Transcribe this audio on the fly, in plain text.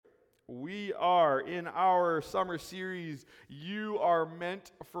We are in our summer series, You Are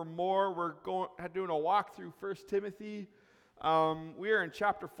Meant for More. We're doing a walk through 1 Timothy. We are in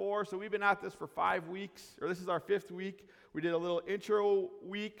chapter 4, so we've been at this for 5 weeks, or this is our 5th week. We did a little intro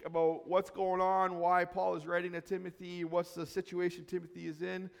week about what's going on, why Paul is writing to Timothy, what's the situation Timothy is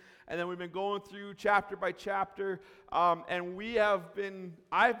in. And then we've been going through chapter by chapter, and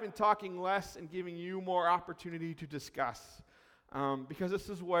I've been talking less and giving you more opportunity to discuss. Because this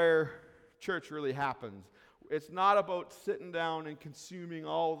is where church really happens. It's not about sitting down and consuming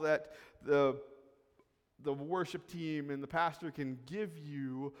all that the worship team and the pastor can give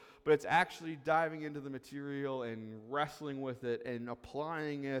you, but it's actually diving into the material and wrestling with it and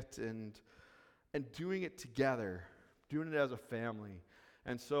applying it and doing it together, doing it as a family.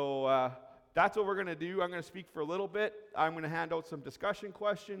 And so that's what we're going to do. I'm going to speak for a little bit. I'm going to hand out some discussion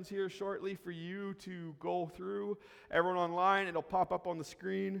questions here shortly for you to go through. Everyone online, it'll pop up on the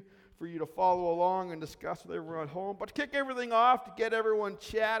screen for you to follow along and discuss with everyone at home. But to kick everything off, to get everyone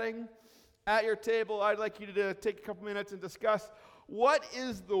chatting at your table, I'd like you to take a couple minutes and discuss what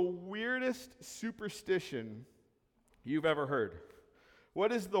is the weirdest superstition you've ever heard?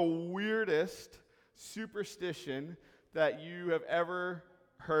 What is the weirdest superstition that you have ever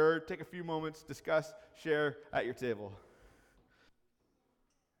heard? Take a few moments, discuss, share at your table.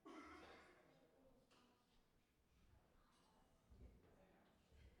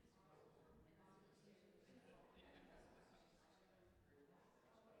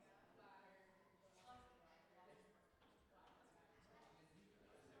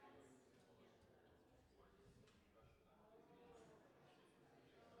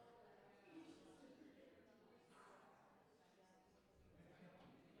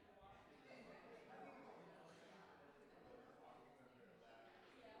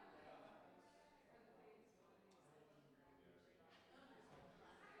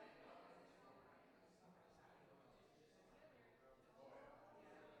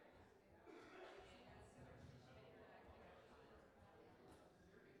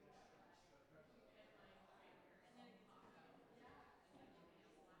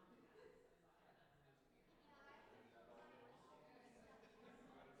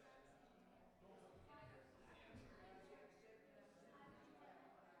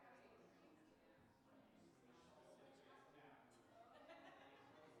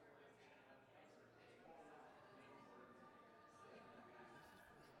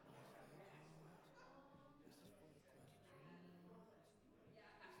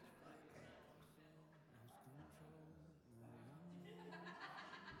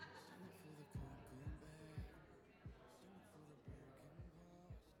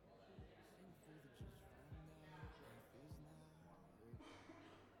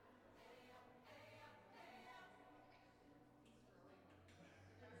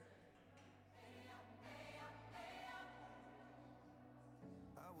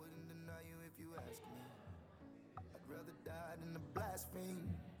 In the blaspheme,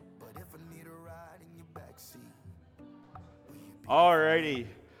 but if I need a ride in your backseat. Alrighty.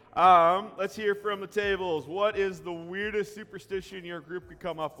 Let's hear from the tables. What is the weirdest superstition your group could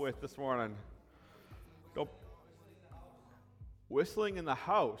come up with this morning? Go. Whistling in the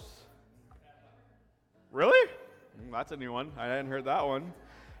house. Really? That's a new one. I hadn't heard that one.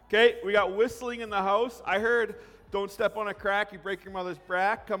 Okay, we got whistling in the house. I heard don't step on a crack, you break your mother's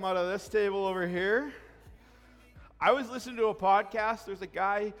back. Come out of this table over here. I was listening to a podcast. There's a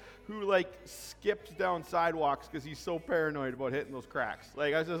guy who skips down sidewalks because he's so paranoid about hitting those cracks.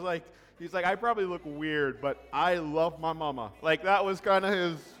 He's like, I probably look weird, but I love my mama. That was kind of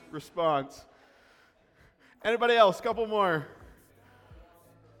his response. Anybody else? Couple more.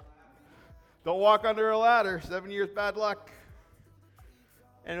 Don't walk under a ladder. 7 years bad luck.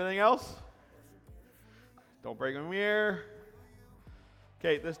 Anything else? Don't break a mirror.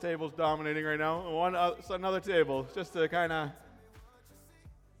 Okay, this table's dominating right now. Another table, just to kind of...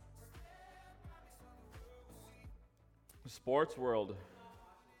 Sports world.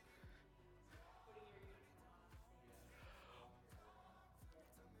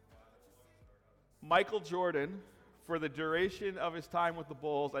 Michael Jordan, for the duration of his time with the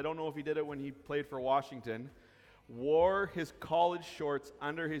Bulls, I don't know if he did it when he played for Washington, wore his college shorts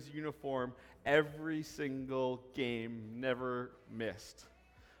under his uniform every single game, never missed.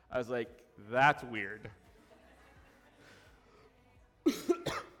 I was like, that's weird.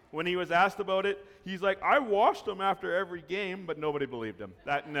 When he was asked about it, he's like, I washed them after every game, but nobody believed him.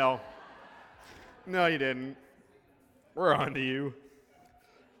 No, you didn't. We're on to you.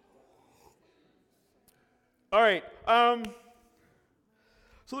 All right.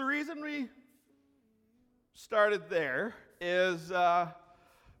 So the reason we started there is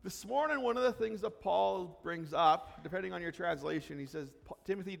This morning, one of the things that Paul brings up, depending on your translation, he says,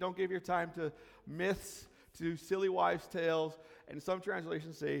 Timothy, don't give your time to myths, to silly wives' tales, and some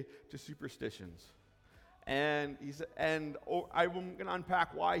translations say to superstitions. And I'm going to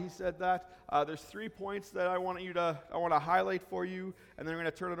unpack why he said that. There's 3 points that I want to highlight for you, and then I'm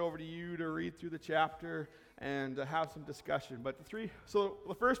going to turn it over to you to read through the chapter and have some discussion. But so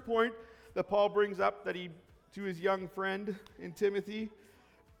the first point that Paul brings up to his young friend in Timothy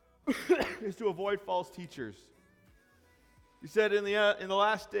is to avoid false teachers. He said in the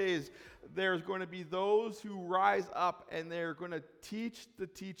last days, there's going to be those who rise up and they're going to teach the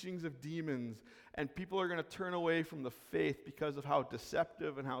teachings of demons, and people are going to turn away from the faith because of how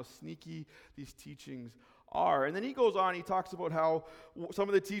deceptive and how sneaky these teachings are. And then he goes on, he talks about how some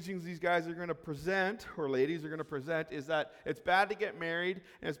of the teachings these guys are going to present, or ladies are going to present, is that it's bad to get married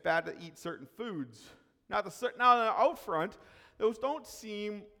and it's bad to eat certain foods. Now, out front, those don't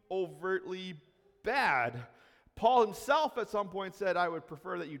seem overtly bad. Paul himself at some point said, I would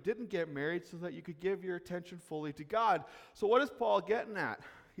prefer that you didn't get married so that you could give your attention fully to God. So what is Paul getting at?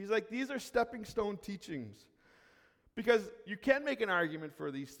 He's like, these are stepping stone teachings. Because you can make an argument for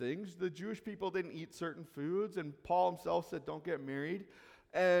these things. The Jewish people didn't eat certain foods, and Paul himself said, don't get married.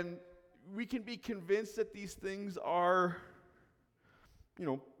 And we can be convinced that these things are,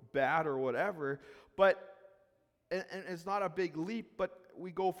 bad or whatever, but, and it's not a big leap, but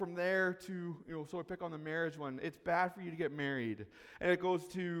we go from there to, so we pick on the marriage one. It's bad for you to get married. And it goes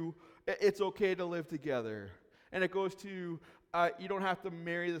to, it's okay to live together. And it goes to, you don't have to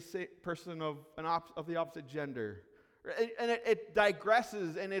marry the same person of the opposite gender. And it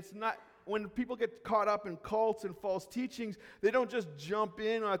digresses, and it's not, when people get caught up in cults and false teachings, they don't just jump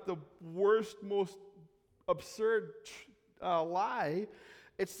in at the worst, most absurd lie.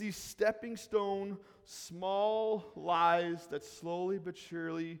 It's these stepping stone, small lies that slowly but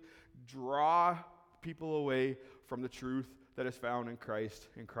surely draw people away from the truth that is found in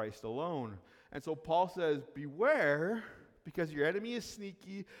Christ alone. And so Paul says, beware, because your enemy is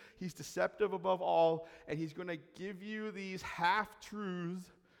sneaky, he's deceptive above all, and he's going to give you these half-truths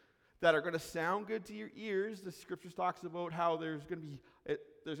that are going to sound good to your ears. The scriptures talks about how there's going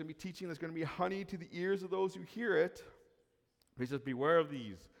to be teaching that's going to be honey to the ears of those who hear it. He says, beware of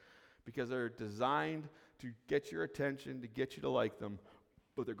these, because they're designed to get your attention, to get you to like them,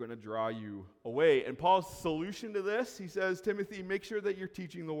 but they're going to draw you away. And Paul's solution to this, he says, Timothy, make sure that you're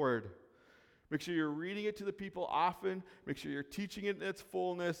teaching the word. Make sure you're reading it to the people often. Make sure you're teaching it in its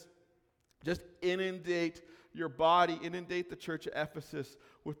fullness. Just inundate your body, inundate the church of Ephesus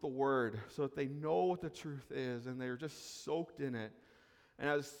with the word so that they know what the truth is and they're just soaked in it. And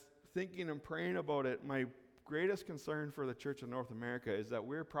I was thinking and praying about it, my greatest concern for the church in North America is that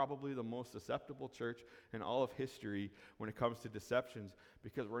we're probably the most susceptible church in all of history when it comes to deceptions,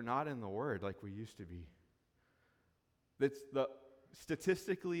 because we're not in the word like we used to be.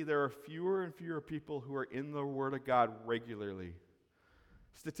 Statistically, there are fewer and fewer people who are in the Word of God regularly.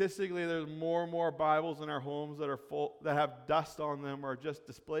 Statistically, there's more and more Bibles in our homes that are full, that have dust on them or just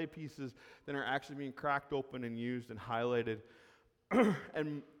display pieces than are actually being cracked open and used and highlighted.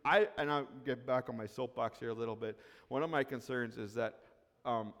 And I'll get back on my soapbox here a little bit. One of my concerns is that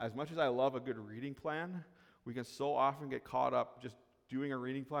as much as I love a good reading plan, we can so often get caught up just doing a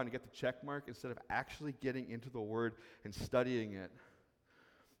reading plan to get the check mark instead of actually getting into the Word and studying it.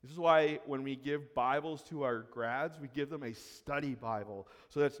 This is why when we give Bibles to our grads, we give them a study Bible.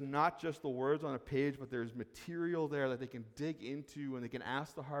 So that's not just the words on a page, but there's material there that they can dig into and they can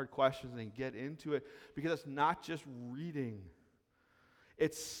ask the hard questions and get into it, because it's not just reading.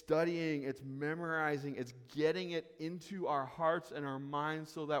 It's studying, it's memorizing, it's getting it into our hearts and our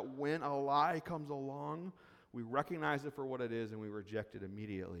minds so that when a lie comes along, we recognize it for what it is and we reject it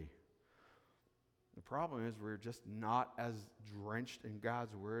immediately. The problem is we're just not as drenched in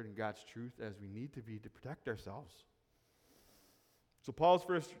God's word and God's truth as we need to be to protect ourselves. So Paul's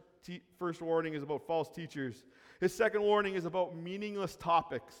first warning is about false teachers. His second warning is about meaningless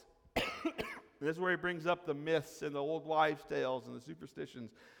topics. This is where he brings up the myths and the old wives' tales and the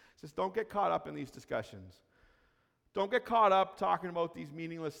superstitions. He says, don't get caught up in these discussions. Don't get caught up talking about these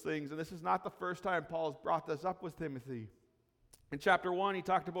meaningless things. And this is not the first time Paul's brought this up with Timothy. In chapter 1, he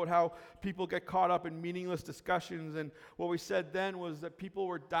talked about how people get caught up in meaningless discussions. And what we said then was that people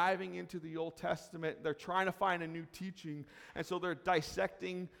were diving into the Old Testament. They're trying to find a new teaching. And so they're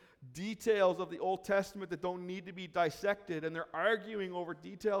dissecting details of the Old Testament that don't need to be dissected. And they're arguing over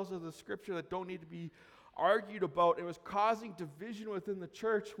details of the Scripture that don't need to be argued about. It was causing division within the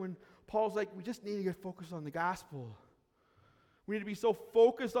church when Paul's like, we just need to get focused on the gospel. We need to be so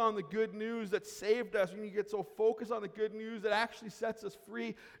focused on the good news that saved us. We need to get so focused on the good news that actually sets us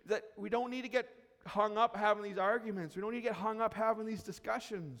free that we don't need to get hung up having these arguments. We don't need to get hung up having these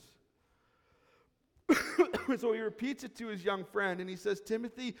discussions. So he repeats it to his young friend, and he says,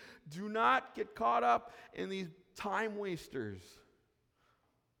 Timothy, do not get caught up in these time wasters.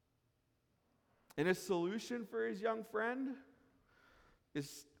 And his solution for his young friend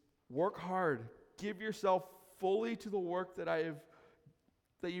is work hard. Give yourself fully to the work that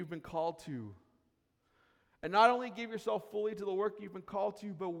you've been called to. And not only give yourself fully to the work you've been called to,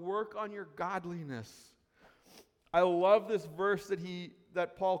 but work on your godliness. I love this verse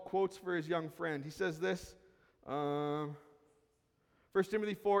that Paul quotes for his young friend. He says this, 1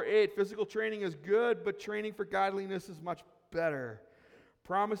 Timothy 4:8, physical training is good, but training for godliness is much better,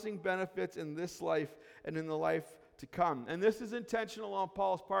 promising benefits in this life and in the life to come. And this is intentional on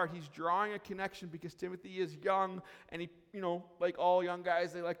Paul's part. He's drawing a connection because Timothy is young, and he, like all young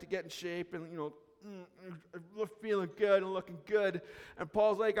guys, they like to get in shape and, feeling good and looking good. And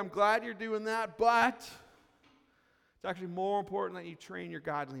Paul's like, I'm glad you're doing that, but it's actually more important that you train your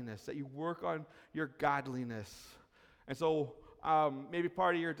godliness, that you work on your godliness. And so maybe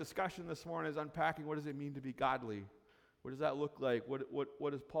part of your discussion this morning is unpacking what does it mean to be godly? What does that look like?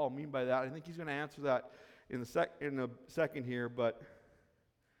 What does Paul mean by that? I think he's going to answer that in the second here, but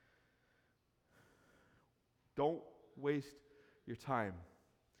don't waste your time.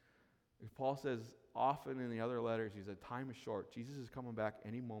 As Paul says often in the other letters, he said, time is short. Jesus is coming back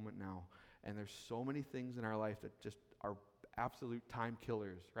any moment now. And there's so many things in our life that just are absolute time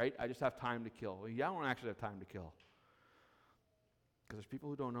killers, right? I just have time to kill. Well, yeah, I don't actually have time to kill. Because there's people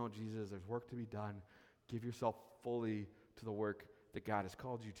who don't know Jesus. There's work to be done. Give yourself fully to the work that God has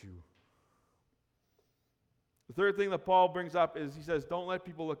called you to. The third thing that Paul brings up is he says, don't let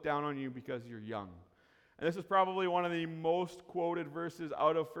people look down on you because you're young. And this is probably one of the most quoted verses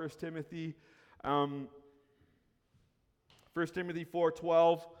out of 1 Timothy. 1 Timothy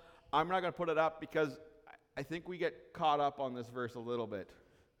 4:12. I'm not going to put it up because I think we get caught up on this verse a little bit.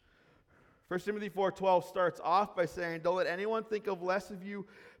 1 Timothy 4:12 starts off by saying, don't let anyone think of less of you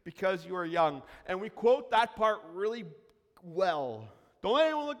because you are young. And we quote that part really well. Don't let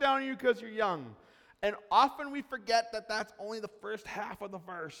anyone look down on you because you're young. And often we forget that that's only the first half of the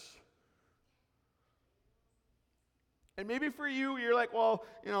verse. And maybe for you, you're like, well,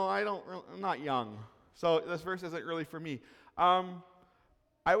 I'm not young. So this verse isn't really for me.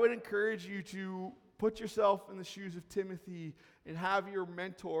 I would encourage you to put yourself in the shoes of Timothy and have your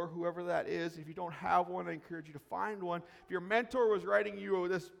mentor, whoever that is. If you don't have one, I encourage you to find one. If your mentor was writing you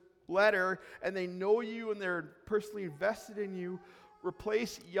this letter and they know you and they're personally invested in you,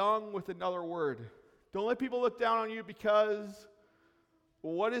 replace young with another word. Don't let people look down on you because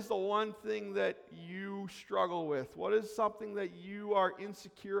what is the one thing that you struggle with? What is something that you are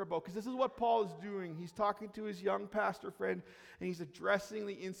insecure about? Because this is what Paul is doing. He's talking to his young pastor friend, and he's addressing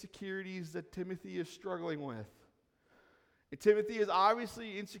the insecurities that Timothy is struggling with. And Timothy is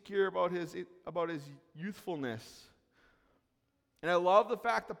obviously insecure about his youthfulness. And I love the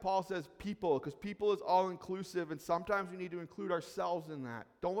fact that Paul says people, because people is all-inclusive, and sometimes we need to include ourselves in that.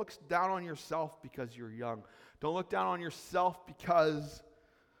 Don't look down on yourself because you're young. Don't look down on yourself because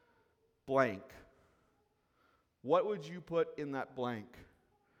blank. What would you put in that blank?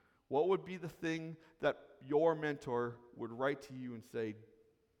 What would be the thing that your mentor would write to you and say,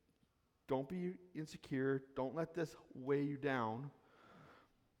 don't be insecure, don't let this weigh you down.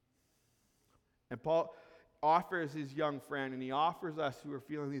 And Paul offers his young friend, and he offers us who are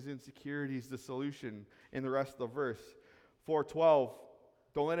feeling these insecurities the solution in the rest of the verse. 4:12,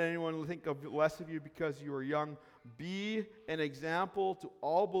 don't let anyone think of less of you because you are young. Be an example to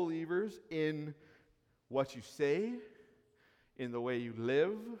all believers in what you say, in the way you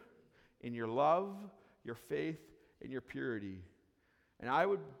live, in your love, your faith, and your purity. And I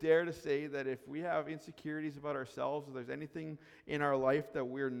would dare to say that if we have insecurities about ourselves, or there's anything in our life that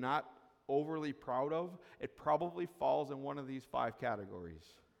we're not overly proud of, it probably falls in one of these 5 categories.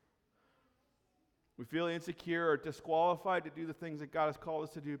 We feel insecure or disqualified to do the things that God has called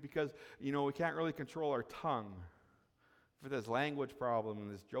us to do because, we can't really control our tongue. For this language problem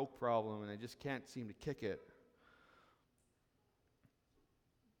and this joke problem, and I just can't seem to kick it.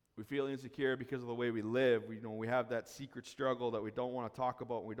 We feel insecure because of the way we live. We have that secret struggle that we don't want to talk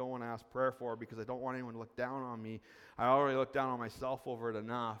about and we don't want to ask prayer for because I don't want anyone to look down on me. I already look down on myself over it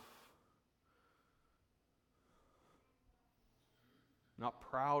enough. I'm not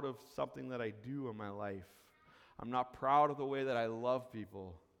proud of something that I do in my life. I'm not proud of the way that I love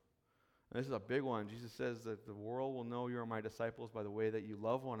people. And this is a big one. Jesus says that the world will know you are my disciples by the way that you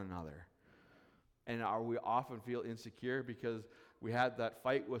love one another. And we often feel insecure because we had that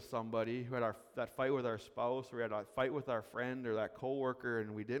fight with somebody, we had that fight with our spouse, or we had that fight with our friend or that coworker,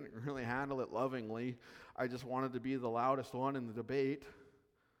 and we didn't really handle it lovingly. I just wanted to be the loudest one in the debate.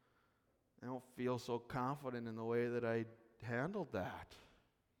 I don't feel so confident in the way that I handled that.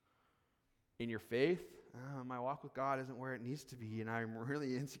 In your faith, my walk with God isn't where it needs to be, and I'm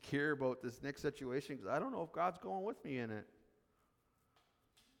really insecure about this next situation because I don't know if God's going with me in it.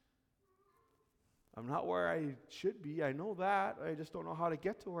 I'm not where I should be. I know that. I just don't know how to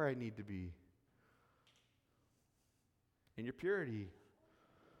get to where I need to be. In your purity.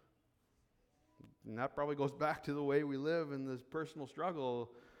 And that probably goes back to the way we live in this personal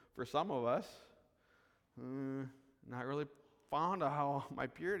struggle for some of us. Not really fond of how my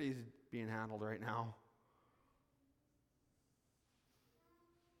purity is being handled right now.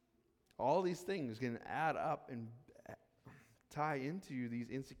 All these things can add up and tie into these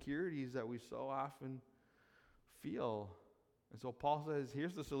insecurities that we so often feel. And so Paul says,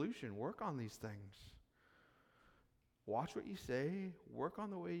 here's the solution. Work on these things. Watch what you say. Work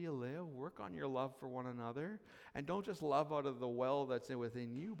on the way you live. Work on your love for one another. And don't just love out of the well that's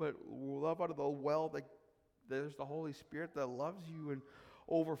within you, but love out of the well that there's the Holy Spirit that loves you and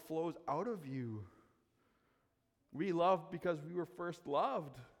overflows out of you. We love because we were first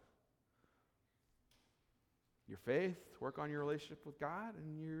loved. Your faith, work on your relationship with God,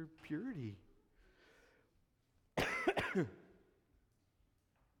 and your purity.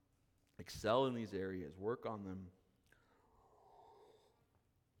 Excel in these areas. Work on them.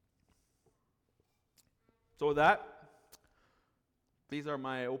 So with that, these are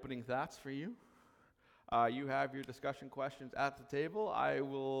my opening thoughts for you. You have your discussion questions at the table. I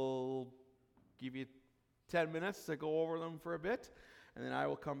will give you 10 minutes to go over them for a bit, and then I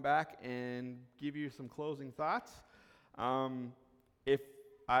will come back and give you some closing thoughts. If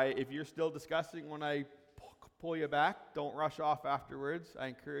you're still discussing when I pull you back, don't rush off afterwards. I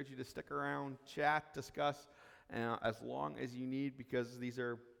encourage you to stick around, chat, discuss as long as you need, because these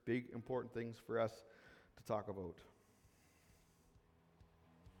are big, important things for us to talk about.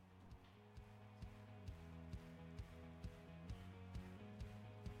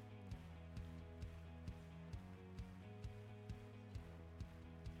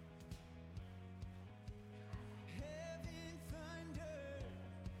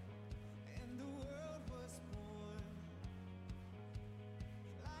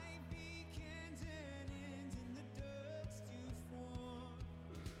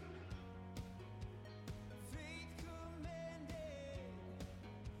 Faith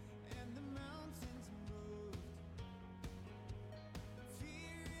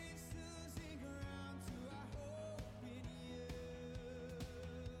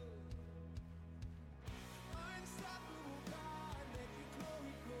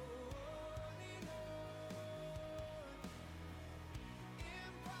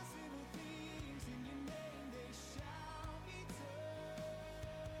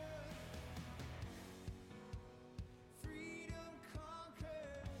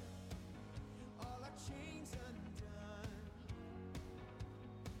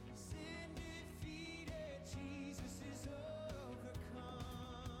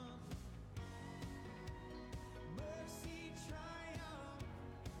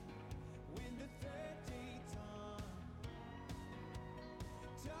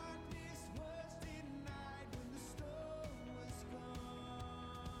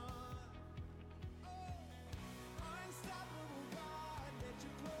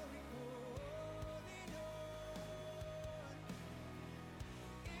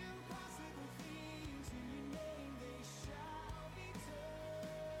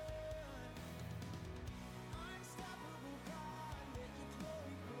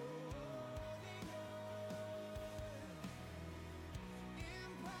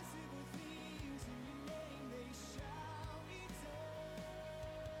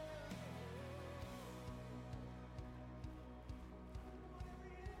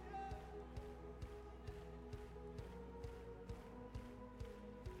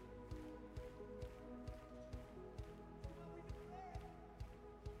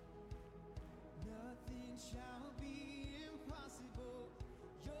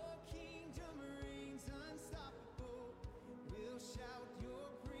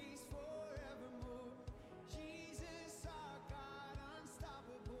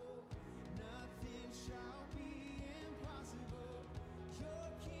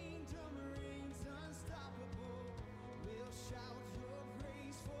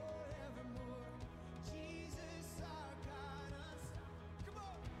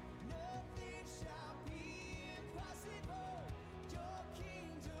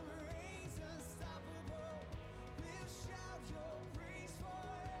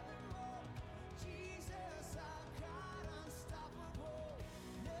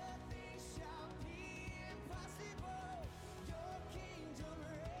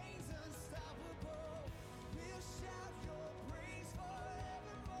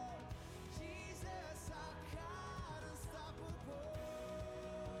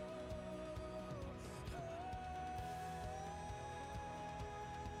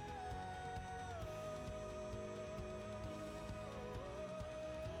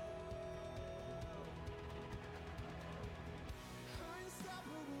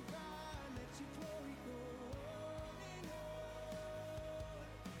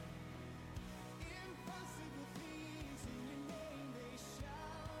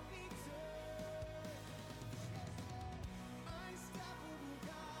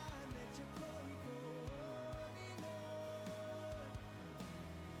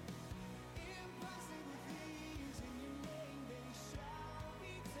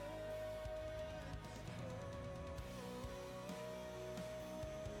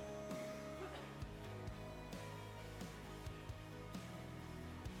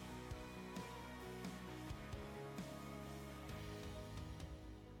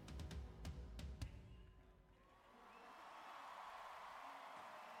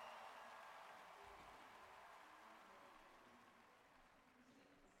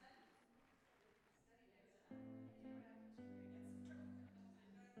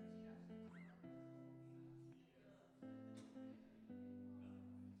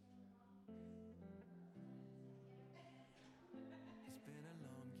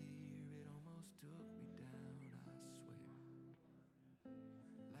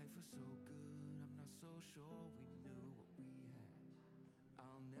so good, I'm not so sure we knew what we had.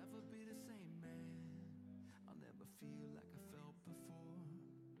 I'll never be the same man, I'll never feel like I felt before.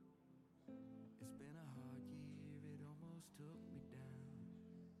 It's been a hard year, it almost took me down.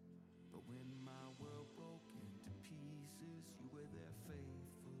 But when my world broke into pieces, you were there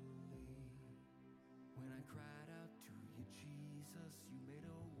faithfully. When I cried out to you, Jesus, you made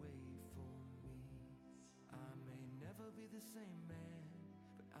a way for me. I may never be the same man,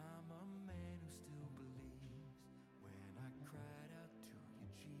 but I'm a man who still believes. When I cried out to you,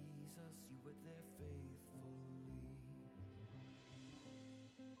 Jesus, you were there faithfully.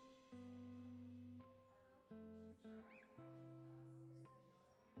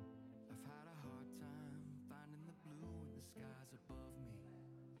 I've had a hard time finding the blue in the skies above me.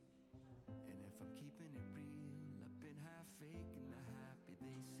 And if I'm keeping it real, I've been half faking the happy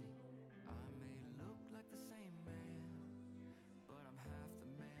they see. I may look like the same man, but I'm half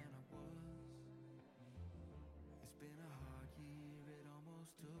the man I was. It's been a hard year, it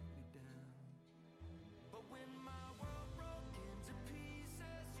almost took me down. But when my world broke into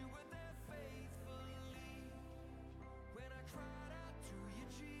pieces, you were there faithfully. When I cried out to you,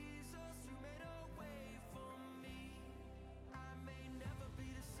 Jesus, you made a way for me. I may never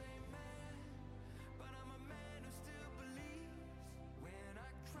be the same man, but I'm a man who still believes. When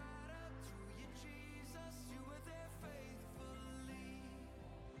I cried out to you, Jesus, you were there faithfully.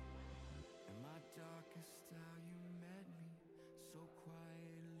 In my darkest hour you met me, so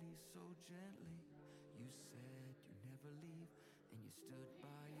quietly, so gently. You said you'd never leave, and you stood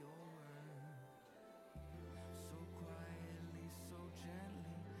by your word. So quietly, so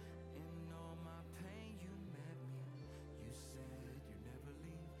gently, in all my pain you met me. You said you'd never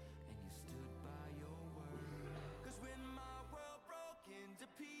leave, and you stood by your word. 'Cause when my world broke into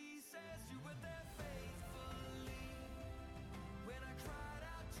pieces, you were there faithfully. When I cried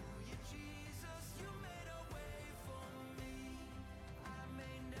out to you, Jesus, you made a way for me. I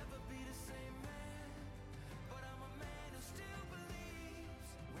may never be the same man, but I'm a man who still believes.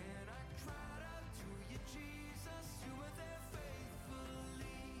 When I cried out to you, Jesus, you were there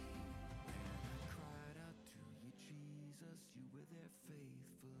faithfully. When I cried out to you, Jesus, you were there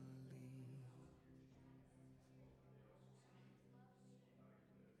faithfully.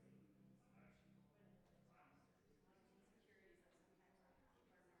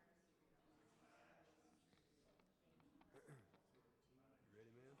 You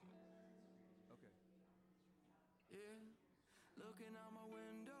ready, man? Okay. Yeah, looking out my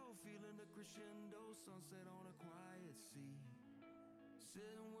window, feeling the crescendo, sunset on a quiet sea.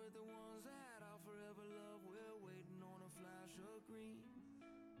 Sitting with the ones that I'll forever love, we're waiting on a flash of green.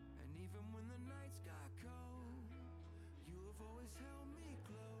 And even when the nights got cold, you have always held me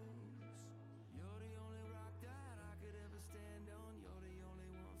close. You're the only rock that I could ever stand on, you're the only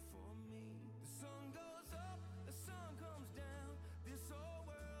one for me. The sun goes up, the sun comes down, this whole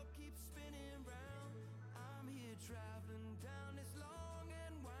world keeps spinning round. I'm here traveling down this long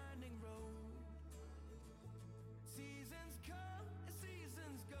and winding road. Seasons come and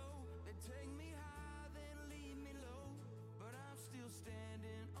seasons go, they take me high, then leave me low. But I'm still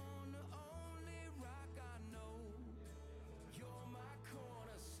standing on the only rock I know. You're my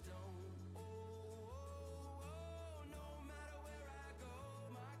cornerstone. Oh, oh, oh, no matter where I go,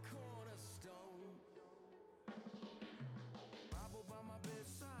 my cornerstone. Bible by my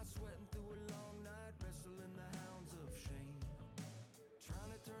bedside, sweating through a long night, wrestling the hounds of shame.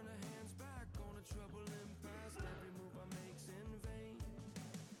 Trying to turn the hands back on a troubling past, every move I make's in vain.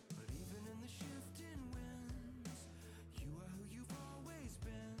 But even in the shifting winds, you are who you've always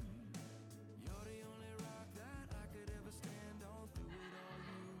been. You're the only rock that I could ever stand on, through it all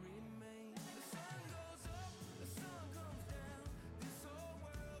you remain. The sun goes up, the sun comes down, this whole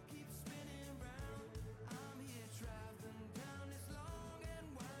world keeps spinning round. I'm here traveling down this long and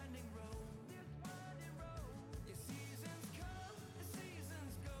winding road. Yeah, seasons come and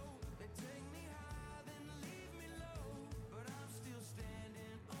seasons go, they take me high, then leave me low. But I'm still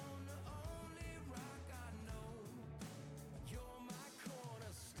standing on the only rock I know. You're my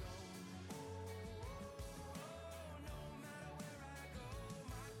cornerstone. Oh, oh, oh, no matter where I go,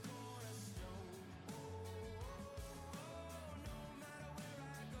 my cornerstone. Oh, oh, oh, no matter where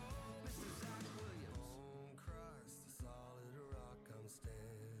I go, Mr. Zach Williams. On Christ, the solid rock I'm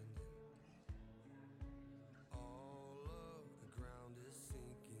standing. All of the ground is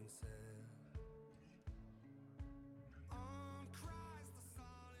sinking sand. On Christ, the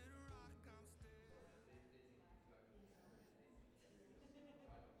solid rock I'm standing.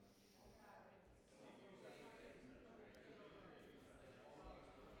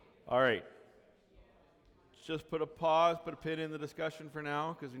 All right. just put a pause, put a pin in the discussion for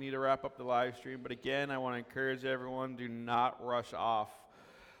now because we need to wrap up the live stream. But again, I want to encourage everyone, do not rush off.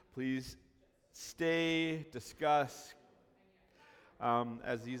 Please stay, discuss,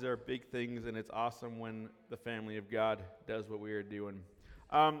 as these are big things, and it's awesome when the family of God does what we are doing.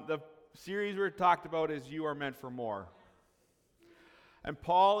 The series we talked about is You Are Meant for More. And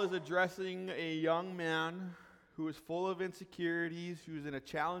Paul is addressing a young man who is full of insecurities, who's in a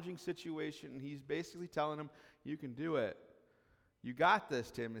challenging situation, and he's basically telling him, you can do it. You got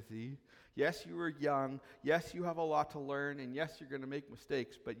this, Timothy. Yes, you were young. Yes, you have a lot to learn, and yes, you're going to make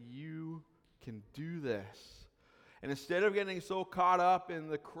mistakes, but you can do this. And instead of getting so caught up in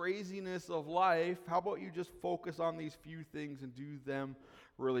the craziness of life, how about you just focus on these few things and do them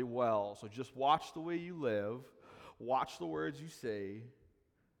really well? So just watch the way you live, watch the words you say,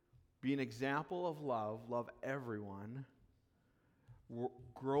 be an example of love, love everyone,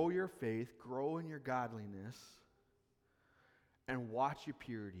 grow your faith, grow in your godliness, and watch your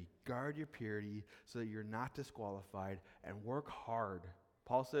purity. Guard your purity so that you're not disqualified, and work hard.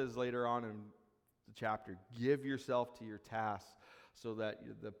 Paul says later on in the chapter, give yourself to your tasks so that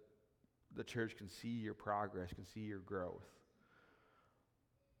the church can see your progress, can see your growth.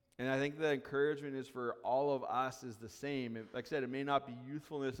 And I think the encouragement is for all of us is the same. Like I said, it may not be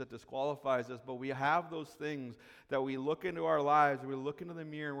youthfulness that disqualifies us, but we have those things that we look into our lives, we look into the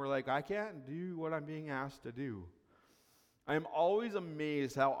mirror, and we're like, I can't do what I'm being asked to do. I am always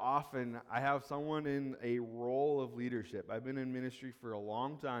amazed how often I have someone in a role of leadership. I've been in ministry for a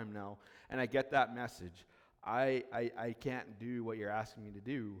long time now, and I get that message. I can't do what you're asking me to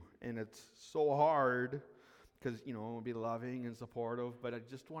do. And it's so hard because, I want to be loving and supportive, but I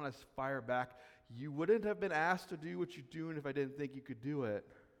just want to fire back. You wouldn't have been asked to do what you're doing if I didn't think you could do it.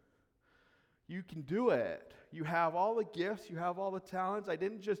 You can do it. You have all the gifts. You have all the talents. I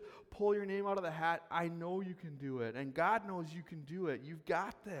didn't just pull your name out of the hat. I know you can do it. And God knows you can do it. You've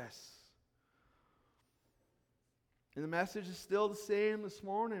got this. And the message is still the same this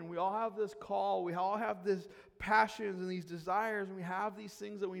morning. We all have this call. We all have these passions and these desires. And we have these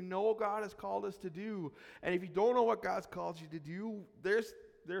things that we know God has called us to do. And if you don't know what God's called you to do, there's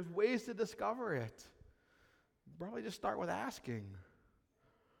ways to discover it. Probably just start with asking.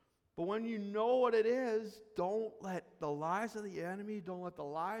 But when you know what it is, don't let the lies of the enemy, don't let the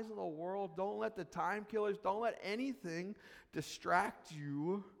lies of the world, don't let the time killers, don't let anything distract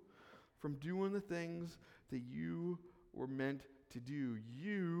you from doing the things that you were meant to do.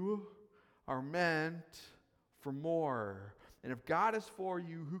 You are meant for more. And if God is for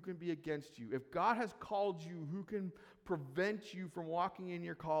you, who can be against you? If God has called you, who can prevent you from walking in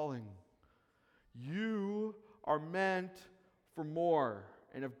your calling? You are meant for more.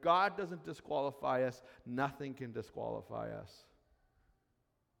 And if God doesn't disqualify us, nothing can disqualify us.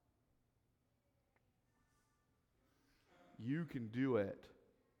 You can do it.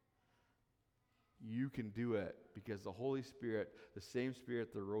 You can do it because the Holy Spirit, the same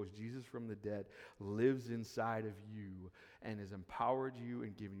Spirit that rose Jesus from the dead, lives inside of you and has empowered you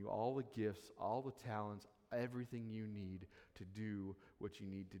and given you all the gifts, all the talents, everything you need to do what you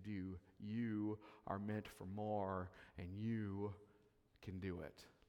need to do. You are meant for more, and you can do it.